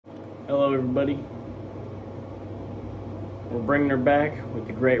Hello everybody. We're bringing her back with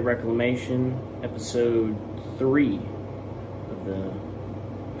the Great Reclamation, episode 3 of the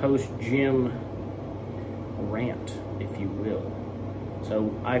post-gym rant, if you will.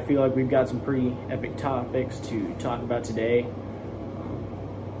 So I feel like we've got some pretty epic topics to talk about today.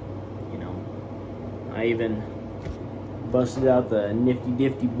 I even busted out the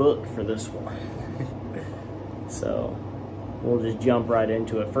nifty book for this one. So we'll just jump right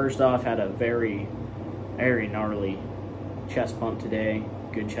into it. First off, had a very gnarly chest pump today.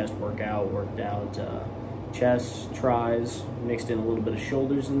 Good chest workout. Worked out chest, tries, mixed in a little bit of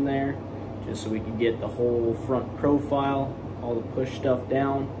shoulders in there, just so we could get the whole front profile, all the push stuff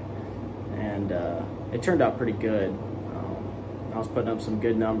down. And it turned out pretty good. I was putting up some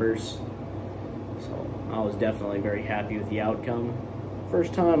good numbers, so I was definitely very happy with the outcome.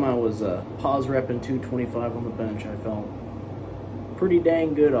 First time I was pause repping 225 on the bench. I felt pretty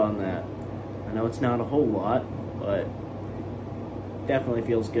dang good on that. I know it's not a whole lot, but definitely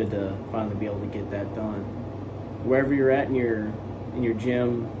feels good to finally be able to get that done. Wherever you're at in your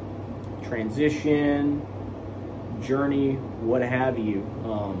gym transition, journey, what have you,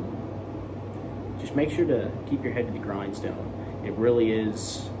 just make sure to keep your head to the grindstone. It really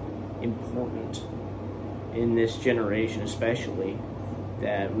is important in this generation, especially,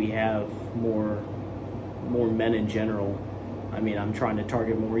 that we have more men in general. I mean, I'm trying to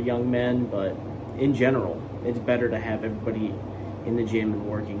target more young men, but in general, it's better to have everybody in the gym and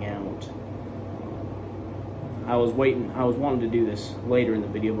working out. I was wanting to do this later in the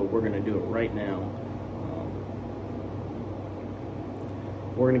video, but we're going to do it right now.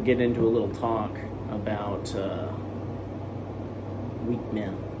 We're going to get into a little talk about weak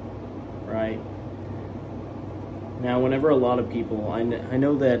men, right? Now, whenever a lot of people, I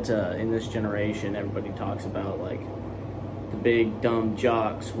know that in this generation, everybody talks about like the big dumb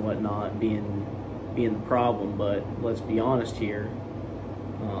jocks, whatnot, being the problem. But let's be honest here.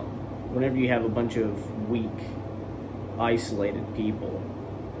 Whenever you have a bunch of weak, isolated people,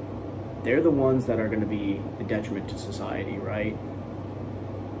 they're the ones that are going to be a detriment to society, right?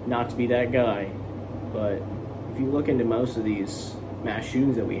 Not to be that guy, but if you look into most of these mass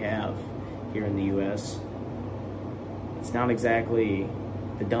shootings that we have here in the U.S., it's not exactly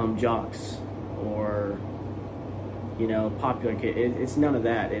the dumb jocks or, popular kid. It's none of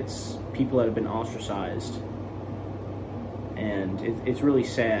that. It's people that have been ostracized. And it's really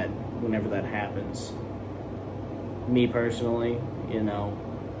sad whenever that happens. Me personally,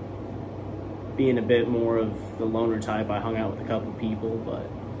 being a bit more of the loner type, I hung out with a couple people, but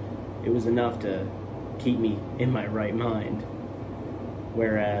it was enough to keep me in my right mind.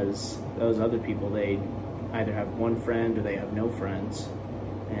 Whereas those other people, they either have one friend or they have no friends,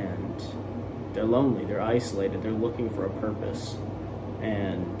 and they're lonely, they're isolated, they're looking for a purpose.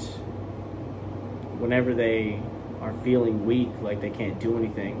 And whenever they are feeling weak, like they can't do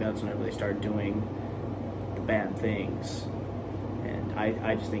anything, that's whenever they start doing the bad things. And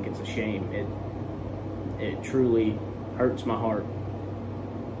I just think it's a shame. It truly hurts my heart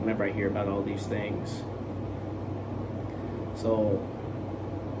whenever I hear about all these things. So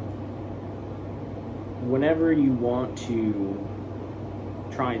whenever you want to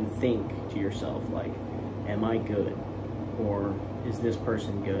try and think to yourself, like, am I good? Or is this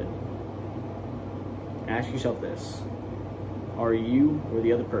person good? Ask yourself this: are you or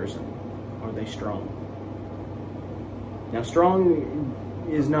the other person, are they strong? Now, strong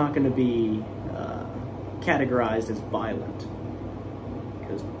is not going to be categorized as violent,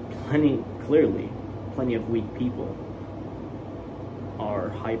 because clearly plenty of weak people are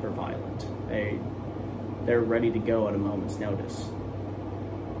hyper violent. They're ready to go at a moment's notice.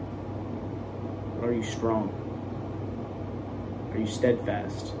 But are you strong? Are you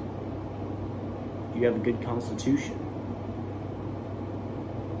steadfast? Do you have a good constitution?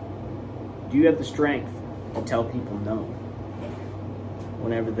 Do you have the strength to tell people no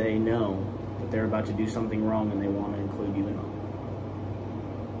whenever they know that they're about to do something wrong and they want to include you in on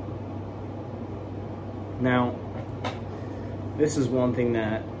it? Now, this is one thing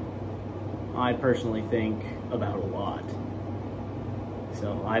that I personally think about a lot.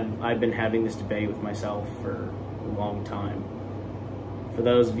 So I've been having this debate with myself for a long time. For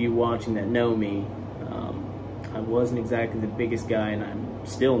those of you watching that know me, I wasn't exactly the biggest guy, and I'm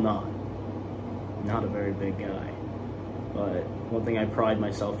still not a very big guy. But one thing I pride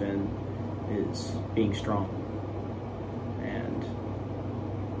myself in is being strong. And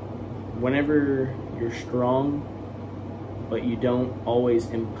whenever you're strong, but you don't always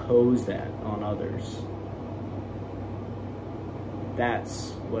impose that on others,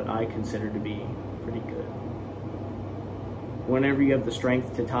 that's what I consider to be pretty good. Whenever you have the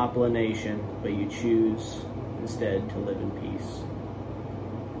strength to topple a nation, but you choose instead to live in peace.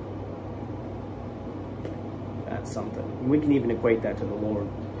 That's something. We can even equate that to the Lord.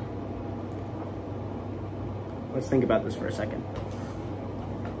 Let's think about this for a second.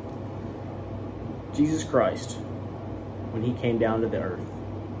 Jesus Christ, when he came down to the earth,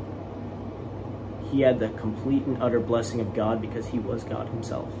 he had the complete and utter blessing of God because he was God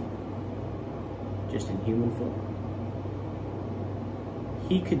himself, just in human form.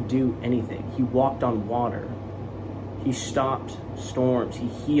 He could do anything. He walked on water. He stopped storms. He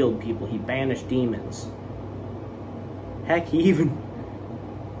healed people. He banished demons. Heck, he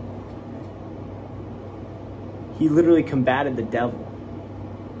literally combated the devil.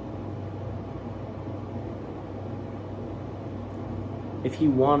 If he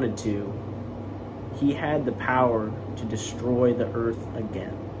wanted to, he had the power to destroy the earth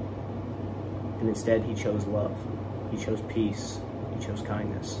again. And instead, he chose love. He chose peace. He chose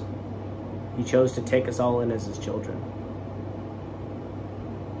kindness. He chose to take us all in as his children.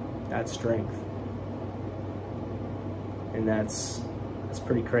 That's strength. And that's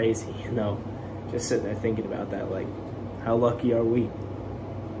pretty crazy, you know, just sitting there thinking about that, like, how lucky are we?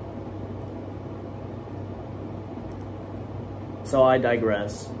 So I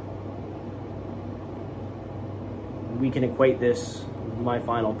digress. We can equate this, my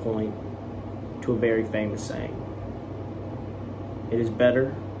final point, to a very famous saying. It is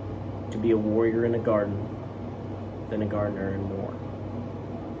better to be a warrior in a garden than a gardener in war.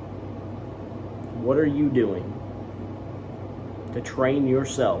 What are you doing to train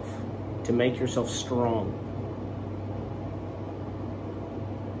yourself, to make yourself strong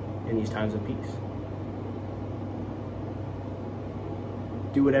in these times of peace?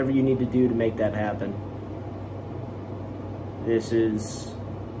 Do whatever you need to do to make that happen. This is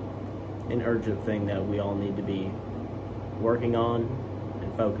an urgent thing that we all need to be working on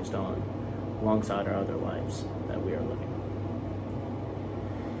and focused on alongside our other lives that we are living.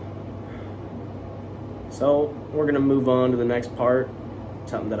 So we're going to move on to the next part,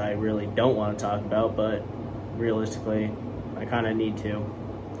 something that I really don't want to talk about, but realistically I kind of need to.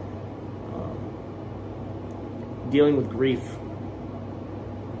 Dealing with grief.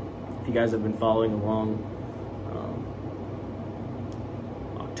 If you guys have been following along,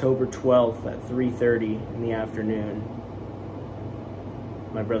 October 12th at 3:30 in the afternoon,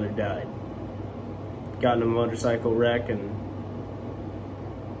 my brother died. Got in a motorcycle wreck, and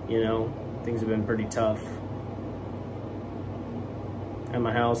you know, things have been pretty tough. At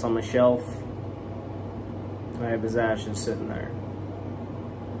my house on my shelf, I have his ashes sitting there.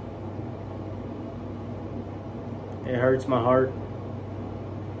 It hurts my heart,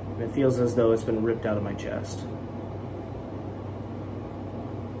 and it feels as though it's been ripped out of my chest.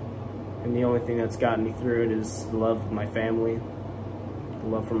 And the only thing that's gotten me through it is the love of my family, the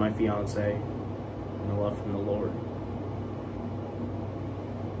love from my fiance, and the love from the Lord.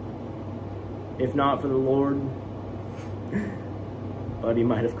 If not for the Lord, Buddy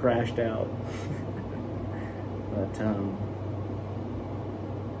might have crashed out. But,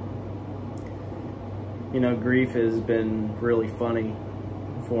 you know, grief has been really funny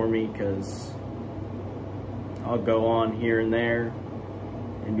for me because I'll go on here and there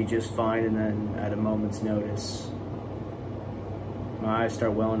and be just fine, and then at a moment's notice, my eyes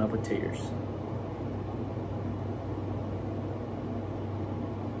start welling up with tears.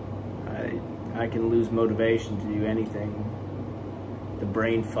 I can lose motivation to do anything. The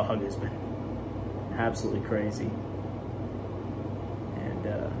brain fog has been absolutely crazy. And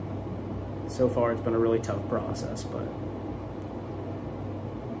so far it's been a really tough process, but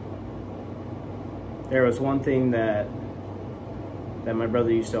there was one thing that my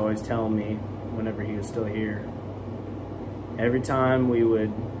brother used to always tell me whenever he was still here. Every time we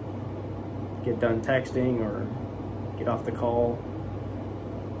would get done texting or get off the call,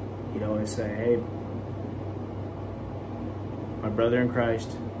 he'd always say, "Hey, my brother in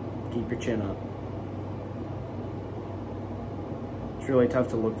Christ, keep your chin up." It's really tough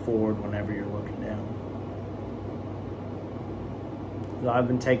to look forward whenever you're looking down. So I've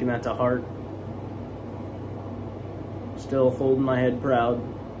been taking that to heart. Still holding my head proud.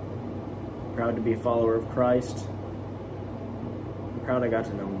 Proud to be a follower of Christ. I'm proud I got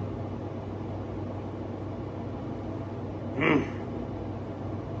to know him.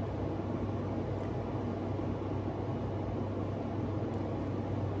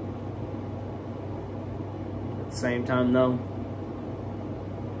 At the same time, though,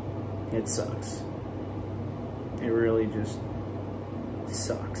 it sucks. It really just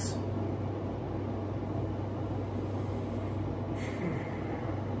sucks.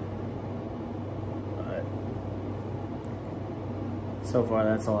 But So far,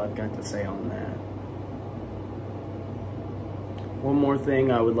 that's all I've got to say on that. One more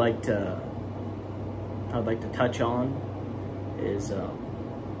thing I would like to touch on is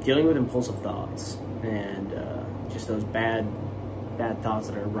dealing with impulsive thoughts and just those bad thoughts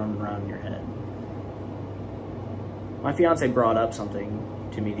that are running around in your head. My fiance brought up something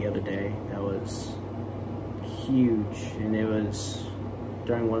to me the other day that was huge, and it was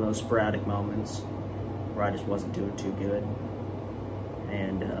during one of those sporadic moments where I just wasn't doing too good.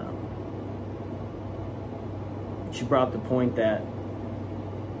 And she brought up the point that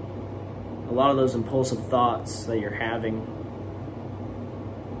a lot of those impulsive thoughts that you're having,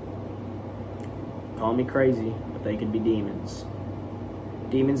 call me crazy, but they could be demons.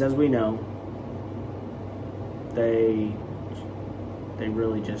 Demons, as we know, they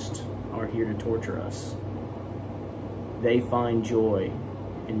really just are here to torture us. They find joy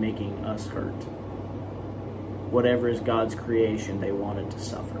in making us hurt. Whatever is God's creation, they want it to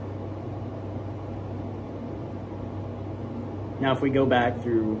suffer. Now, if we go back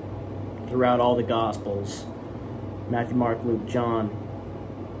throughout all the Gospels, Matthew, Mark, Luke, John,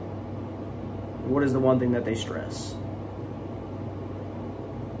 what is the one thing that they stress?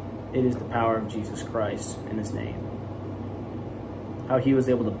 It is the power of Jesus Christ in His name. How He was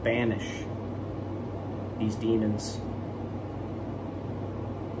able to banish these demons.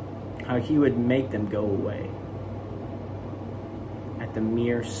 How He would make them go away at the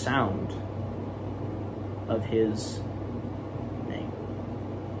mere sound of His name.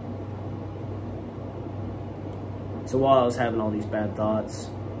 So while I was having all these bad thoughts,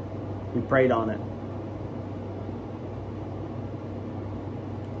 we prayed on it.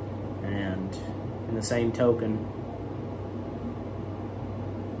 And in the same token,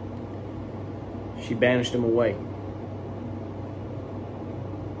 she banished him away.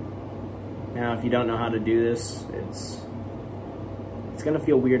 Now, if you don't know how to do this, it's gonna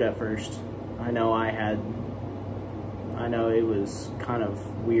feel weird at first. I know it was kind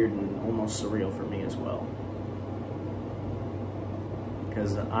of weird and almost surreal for me as well.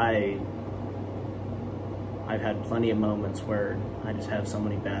 Because I've had plenty of moments where I just have so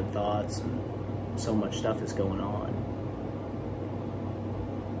many bad thoughts and so much stuff is going on.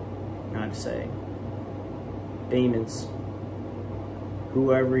 I'd say, demons,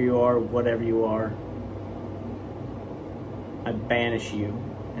 whoever you are, whatever you are, I banish you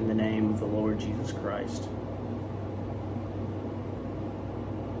in the name of the Lord Jesus Christ.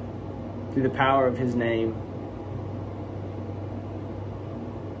 Through the power of His name,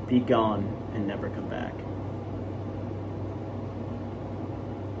 be gone and never come back.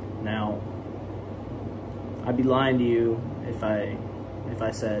 Now, I'd be lying to you if I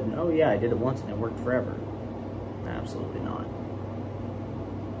said, oh yeah, I did it once and it worked forever. Absolutely not.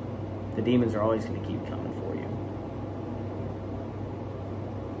 The demons are always going to keep coming for you.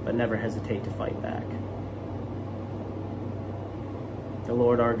 But never hesitate to fight back. The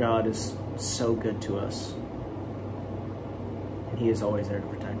Lord our God is so good to us, and He is always there to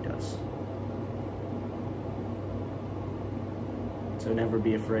protect us. So never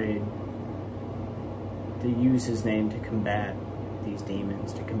be afraid to use His name to combat these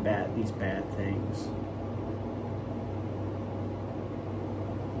demons, to combat these bad things.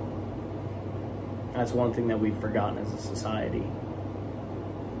 That's one thing that we've forgotten as a society.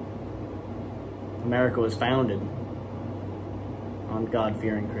 America was founded on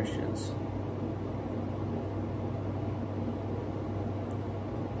God-fearing Christians.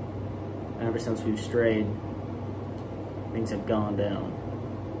 And ever since we've strayed, things have gone down.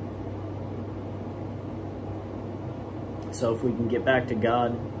 So if we can get back to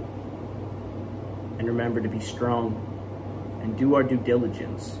God and remember to be strong and do our due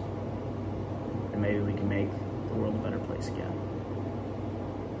diligence, then maybe we can make the world a better place again.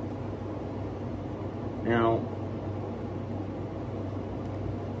 Now,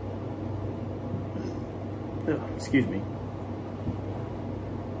 excuse me.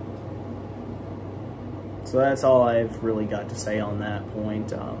 So that's all I've really got to say on that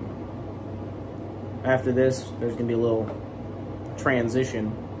point. After this, there's going to be a little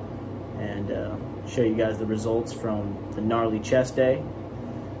transition and show you guys the results from the gnarly chest day.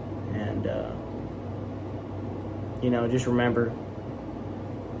 And, just remember,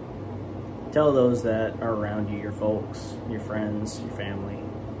 tell those that are around you, your folks, your friends, your family,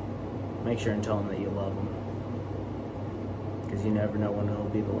 make sure and tell them that you love them. Because you never know when it'll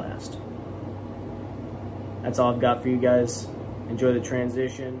be the last. That's all I've got for you guys. Enjoy the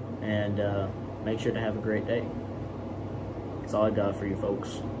transition and make sure to have a great day. That's all I got for you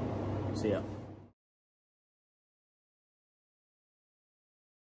folks. See ya.